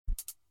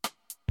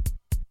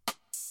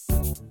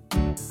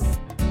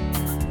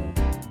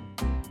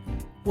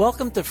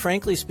Welcome to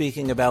Frankly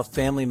Speaking About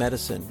Family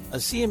Medicine, a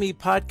CME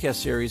podcast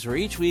series where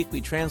each week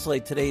we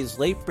translate today's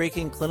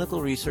late-breaking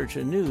clinical research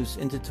and news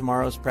into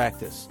tomorrow's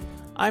practice.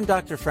 I'm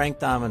Dr. Frank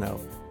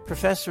Domino,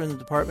 professor in the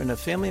Department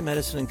of Family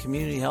Medicine and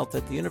Community Health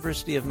at the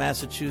University of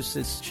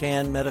Massachusetts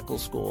Chan Medical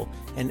School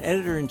and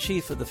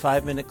editor-in-chief of the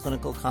 5-Minute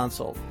Clinical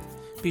Consult.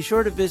 Be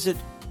sure to visit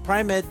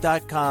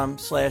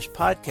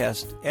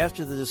primed.com/podcast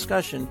after the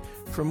discussion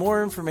for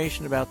more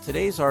information about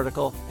today's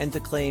article and to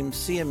claim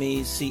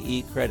CME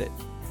CE credit.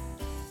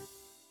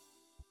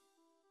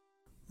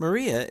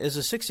 Maria is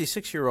a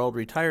 66-year-old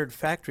retired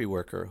factory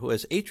worker who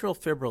has atrial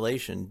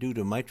fibrillation due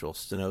to mitral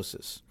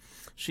stenosis.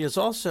 She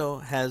also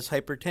has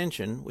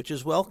hypertension, which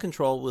is well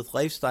controlled with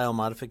lifestyle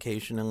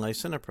modification and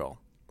lisinopril.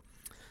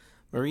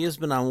 Maria's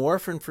been on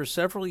warfarin for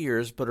several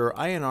years, but her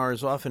INR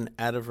is often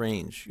out of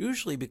range,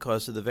 usually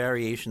because of the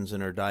variations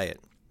in her diet.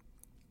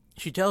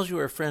 She tells you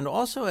her friend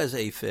also has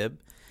AFib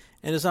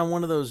and is on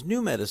one of those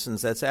new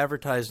medicines that's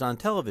advertised on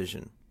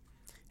television.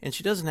 And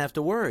she doesn't have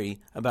to worry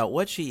about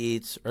what she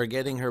eats or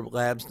getting her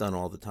labs done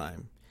all the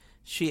time.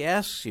 She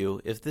asks you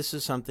if this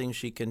is something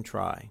she can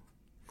try.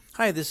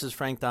 Hi, this is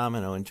Frank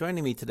Domino, and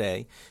joining me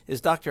today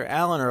is Dr.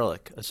 Alan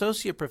Ehrlich,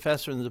 Associate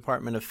Professor in the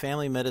Department of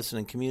Family Medicine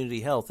and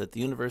Community Health at the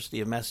University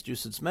of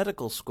Massachusetts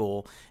Medical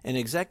School and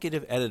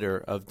Executive Editor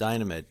of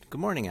Dynamed. Good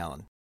morning,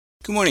 Alan.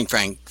 Good morning,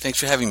 Frank. Thanks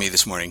for having me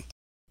this morning.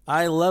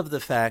 I love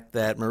the fact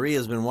that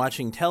Maria's been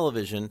watching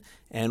television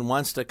and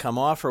wants to come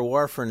off her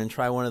warfarin and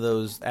try one of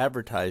those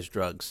advertised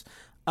drugs.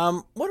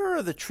 What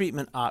are the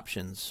treatment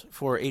options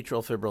for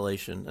atrial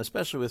fibrillation,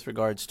 especially with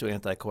regards to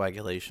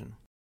anticoagulation?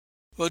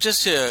 Well,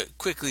 just to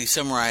quickly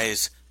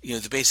summarize,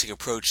 the basic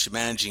approach to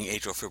managing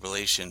atrial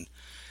fibrillation,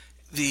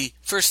 the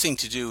first thing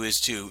to do is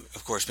to,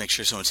 of course, make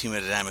sure someone's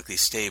hemodynamically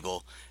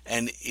stable.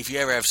 And if you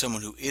ever have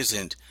someone who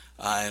isn't,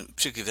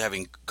 particularly if they're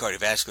having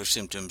cardiovascular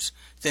symptoms,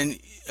 then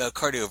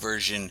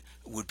cardioversion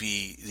would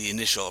be the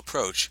initial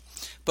approach.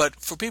 But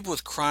for people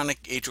with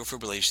chronic atrial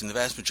fibrillation, the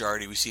vast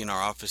majority we see in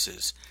our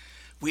offices,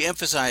 we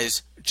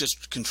emphasize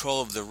just control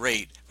of the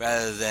rate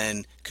rather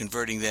than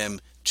converting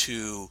them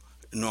to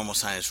normal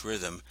sinus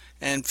rhythm.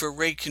 And for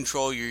rate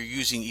control, you're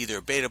using either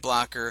a beta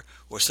blocker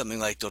or something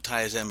like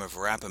diltiazem or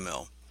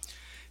verapamil.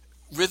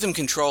 Rhythm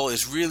control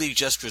is really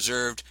just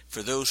reserved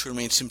for those who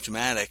remain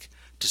symptomatic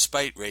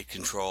despite rate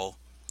control.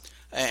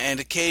 And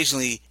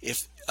occasionally,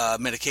 if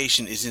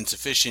medication is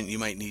insufficient, you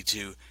might need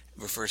to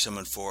refer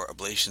someone for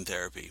ablation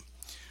therapy.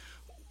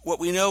 What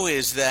we know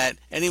is that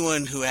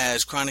anyone who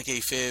has chronic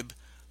AFib,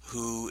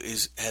 who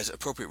has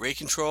appropriate rate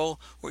control,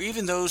 or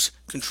even those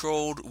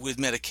controlled with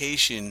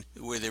medication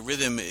where their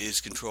rhythm is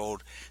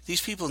controlled,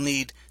 these people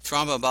need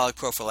thromboembolic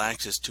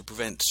prophylaxis to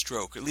prevent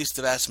stroke, at least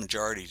the vast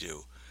majority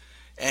do.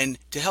 And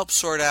to help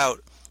sort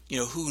out,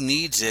 who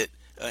needs it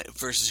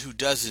versus who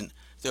doesn't,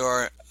 there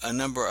are a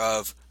number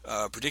of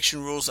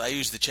prediction rules. I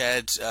use the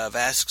CHADS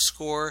VASC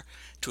score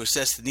to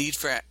assess the need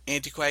for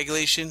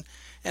anticoagulation.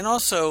 And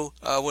also,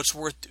 what's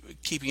worth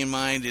keeping in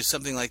mind is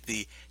something like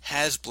the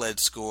HAS-BLED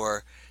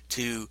score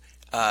to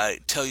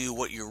tell you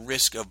what your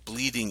risk of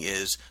bleeding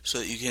is so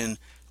that you can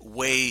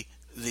weigh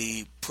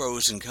the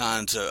pros and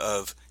cons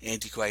of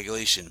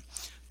anticoagulation.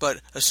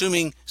 But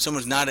assuming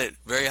someone's not at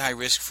very high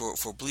risk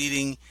for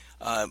bleeding,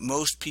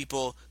 most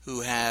people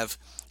who have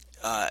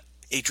atrial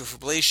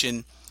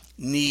fibrillation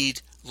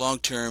need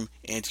long-term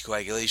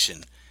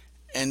anticoagulation.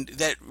 And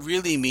that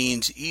really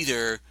means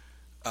either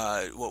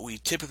what we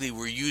typically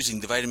were using,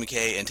 the vitamin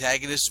K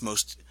antagonists,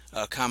 most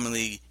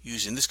commonly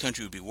used in this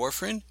country would be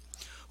warfarin,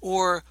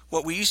 or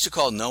what we used to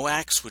call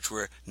NOACs, which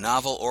were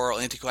novel oral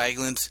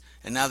anticoagulants,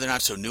 and now they're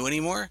not so new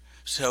anymore.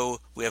 So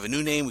we have a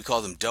new name, we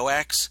call them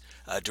DOACs,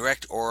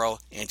 direct oral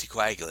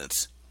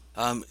anticoagulants.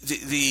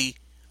 The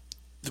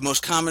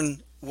most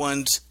common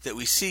ones that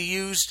we see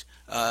used,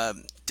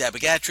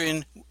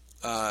 dabigatran,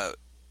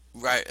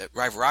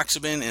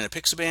 rivaroxaban, and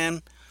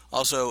apixaban.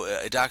 Also,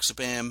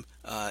 edoxaban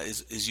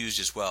is used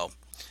as well.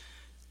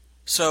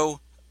 So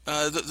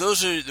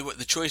those are what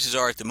the choices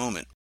are at the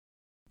moment.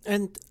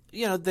 And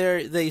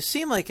they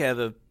seem like they have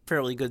a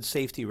fairly good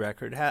safety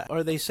record.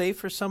 Are they safe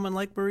for someone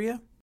like Maria?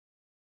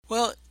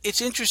 Well, it's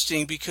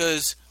interesting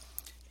because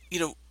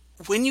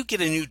when you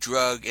get a new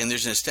drug and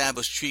there's an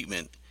established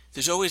treatment,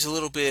 there's always a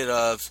little bit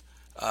of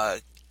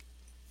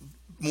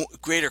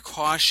greater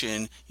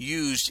caution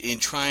used in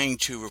trying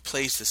to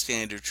replace the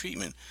standard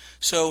treatment.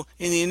 So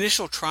in the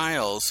initial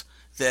trials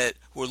that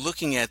were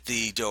looking at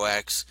the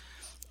DOACs,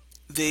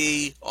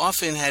 they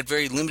often had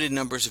very limited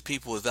numbers of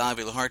people with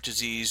valvular heart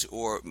disease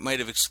or might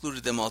have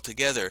excluded them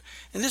altogether.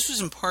 And this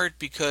was in part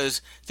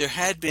because there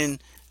had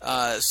been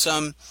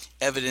some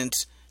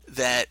evidence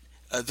that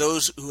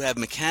those who have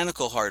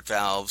mechanical heart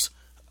valves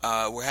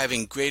were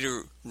having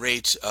greater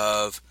rates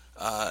of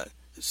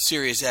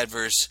serious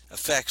adverse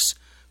effects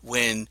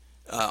when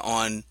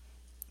on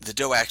the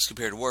DOACs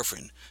compared to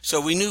warfarin. So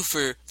we knew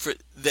for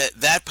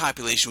that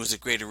population was at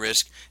greater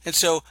risk, and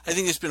so I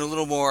think there's been a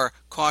little more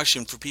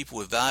caution for people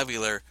with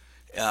valvular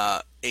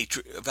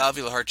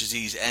heart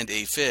disease and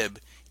AFib.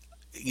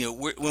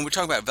 When we're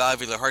talking about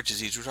valvular heart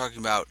disease, we're talking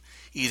about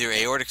either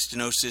aortic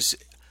stenosis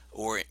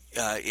or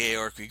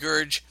aortic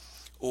regurg,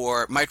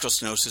 or mitral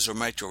stenosis or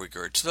mitral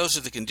regurg. So those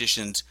are the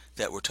conditions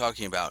that we're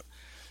talking about.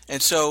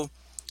 And so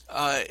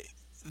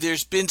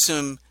there's been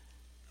some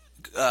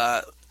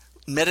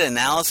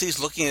meta-analyses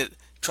looking at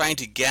trying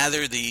to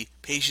gather the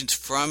patients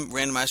from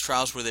randomized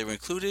trials where they were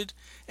included.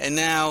 And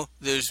now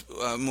there's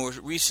more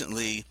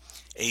recently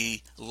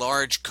a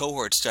large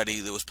cohort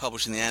study that was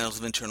published in the Annals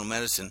of Internal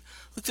Medicine,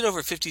 looked at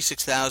over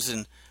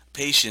 56,000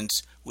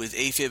 patients with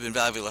AFib and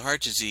valvular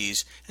heart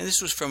disease. And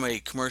this was from a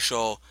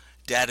commercial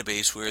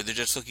database where they're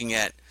just looking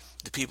at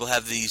the people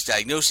have these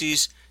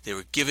diagnoses. They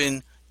were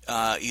given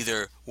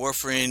either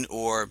warfarin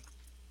or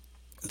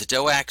the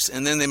DOACs,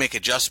 and then they make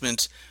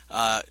adjustments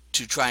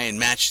to try and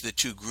match the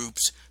two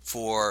groups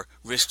for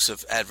risks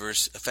of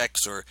adverse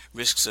effects or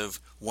risks of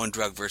one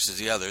drug versus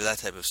the other, that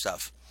type of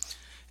stuff.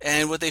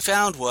 And what they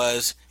found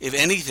was, if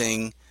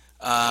anything,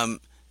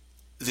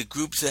 the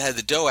groups that had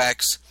the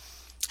DOACs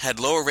had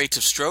lower rates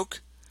of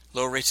stroke,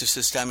 lower rates of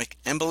systemic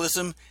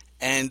embolism,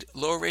 and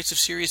lower rates of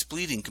serious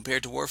bleeding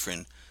compared to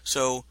warfarin.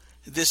 So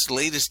this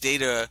latest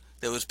data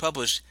that was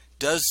published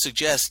does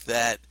suggest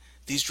that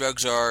these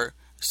drugs are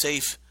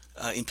safe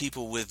in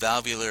people with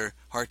valvular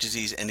heart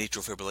disease and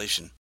atrial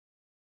fibrillation.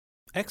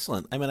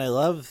 Excellent. I mean, I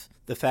love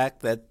the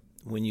fact that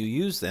when you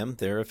use them,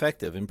 they're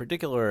effective, in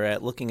particular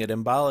at looking at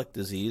embolic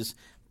disease,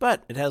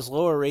 but it has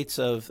lower rates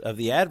of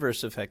the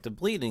adverse effect of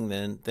bleeding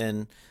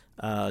than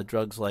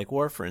drugs like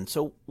warfarin.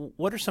 So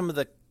what are some of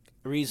the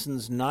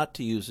reasons not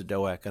to use a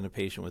DOAC on a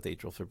patient with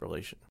atrial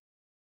fibrillation?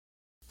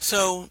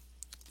 So,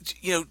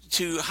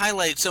 to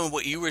highlight some of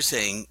what you were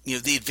saying,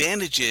 the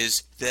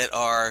advantages that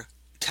are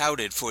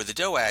touted for the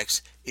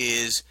DOACs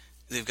is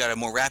they've got a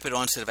more rapid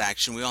onset of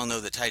action. We all know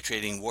that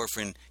titrating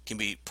warfarin can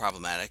be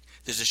problematic.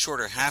 There's a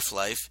shorter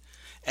half-life,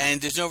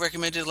 and there's no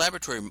recommended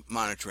laboratory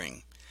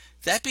monitoring.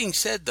 That being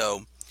said,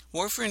 though,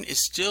 warfarin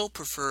is still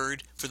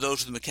preferred for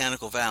those with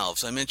mechanical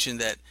valves. I mentioned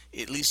that,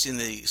 at least in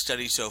the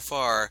study so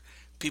far,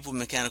 people with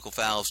mechanical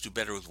valves do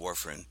better with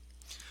warfarin.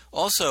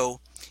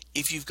 Also,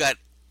 if you've got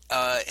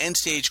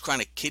end-stage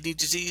chronic kidney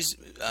disease,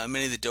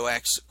 many of the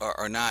DOACs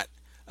are not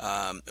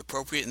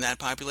appropriate in that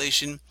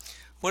population.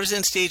 What does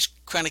end-stage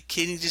chronic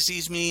kidney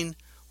disease mean?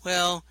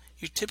 Well,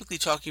 you're typically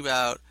talking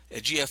about a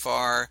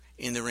GFR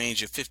in the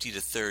range of 50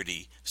 to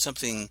 30,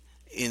 something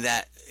in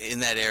that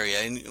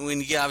area. And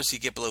when you obviously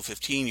get below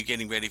 15, you're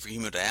getting ready for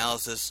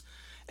hemodialysis.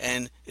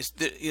 And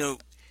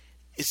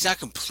it's not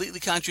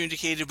completely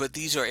contraindicated, but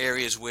these are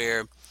areas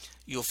where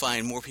you'll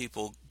find more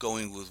people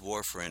going with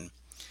warfarin.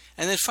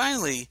 And then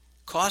finally,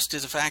 cost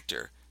is a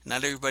factor.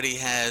 Not everybody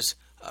has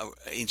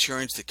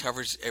insurance that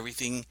covers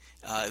everything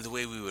the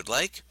way we would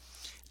like.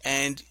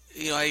 And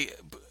I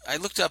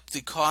looked up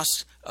the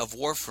cost of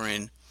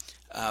warfarin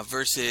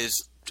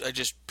versus, I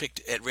just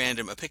picked at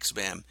random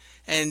apixaban,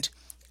 and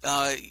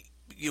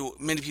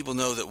many people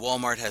know that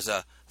Walmart has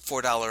a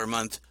 $4 a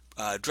month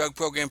drug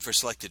program for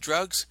selected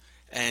drugs,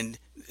 and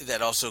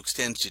that also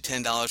extends to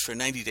 $10 for a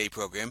 90-day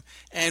program.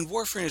 And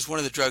warfarin is one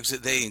of the drugs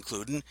that they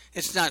include, and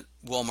it's not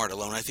Walmart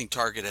alone. I think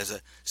Target has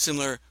a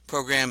similar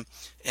program,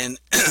 and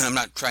I'm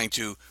not trying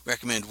to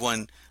recommend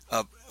one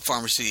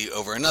pharmacy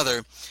over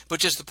another, but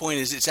just the point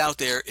is it's out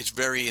there, it's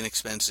very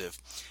inexpensive.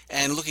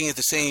 And looking at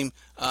the same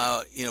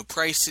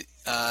price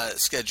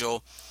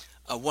schedule,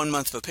 1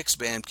 month of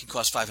apixaban can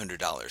cost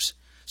 $500.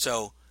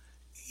 So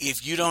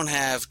if you don't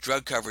have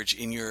drug coverage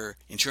in your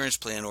insurance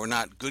plan or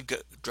not good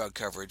drug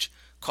coverage,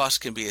 cost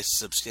can be a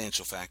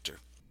substantial factor.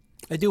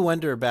 I do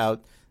wonder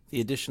about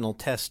the additional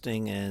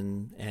testing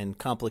and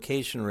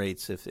complication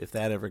rates if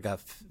that ever got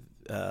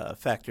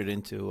factored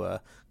into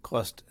a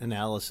cost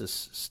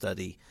analysis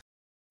study.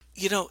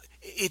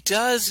 It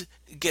does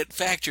get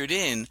factored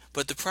in,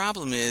 but the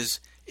problem is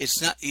it's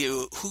not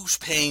who's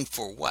paying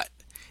for what.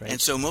 Right.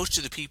 And so most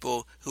of the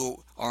people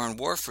who are on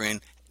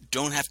warfarin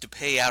don't have to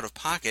pay out of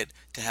pocket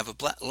to have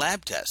a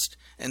lab test.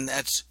 And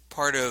that's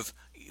part of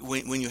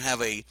when you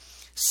have a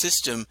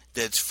system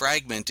that's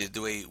fragmented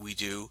the way we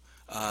do,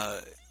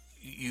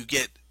 you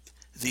get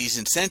these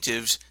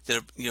incentives that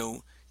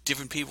are,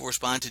 different people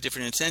respond to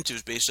different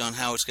incentives based on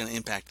how it's going to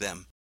impact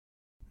them.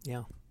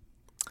 Yeah.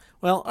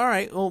 Well, all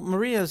right. Well,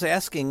 Maria is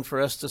asking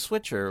for us to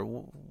switch her.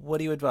 What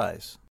do you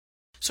advise?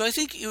 So I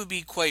think it would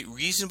be quite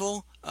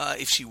reasonable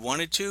if she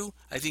wanted to.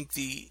 I think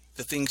the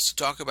things to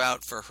talk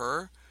about for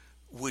her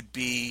would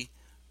be,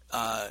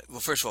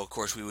 first of all, of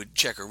course, we would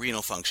check her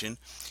renal function.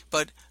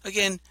 But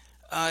again,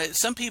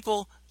 some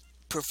people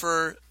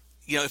prefer,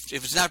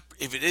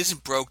 if it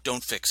isn't broke,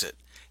 don't fix it.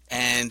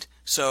 And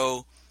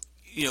so,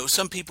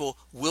 some people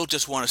will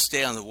just want to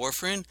stay on the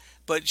warfarin,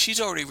 but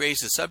she's already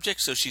raised the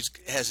subject, so she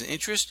has an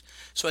interest.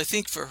 So I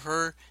think for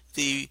her,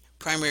 the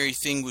primary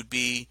thing would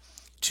be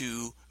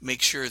to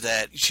make sure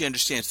that she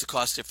understands the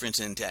cost difference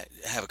and to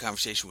have a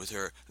conversation with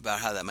her about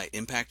how that might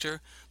impact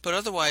her. But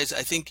otherwise,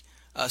 I think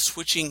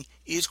switching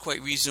is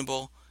quite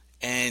reasonable,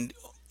 and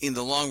in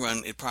the long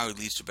run, it probably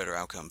leads to better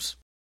outcomes.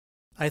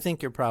 I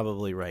think you're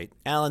probably right.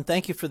 Alan,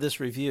 thank you for this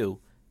review.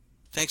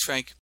 Thanks,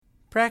 Frank.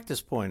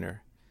 Practice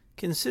pointer.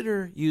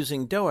 Consider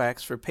using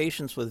DOACs for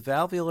patients with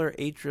valvular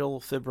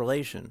atrial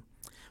fibrillation.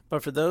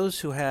 But for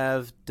those who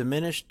have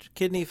diminished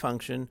kidney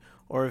function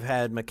or have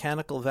had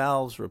mechanical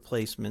valves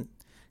replacement,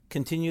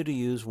 continue to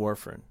use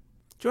warfarin.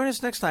 Join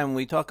us next time when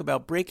we talk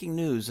about breaking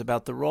news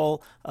about the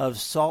role of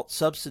salt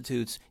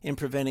substitutes in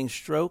preventing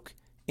stroke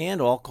and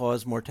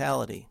all-cause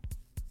mortality.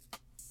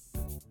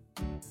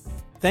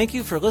 Thank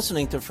you for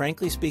listening to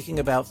Frankly Speaking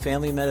About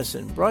Family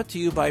Medicine, brought to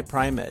you by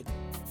Pri-Med.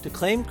 To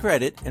claim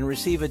credit and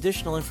receive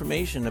additional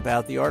information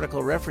about the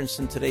article referenced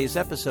in today's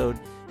episode,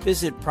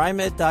 visit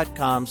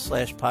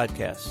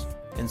primed.com/podcasts.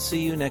 And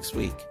see you next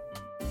week.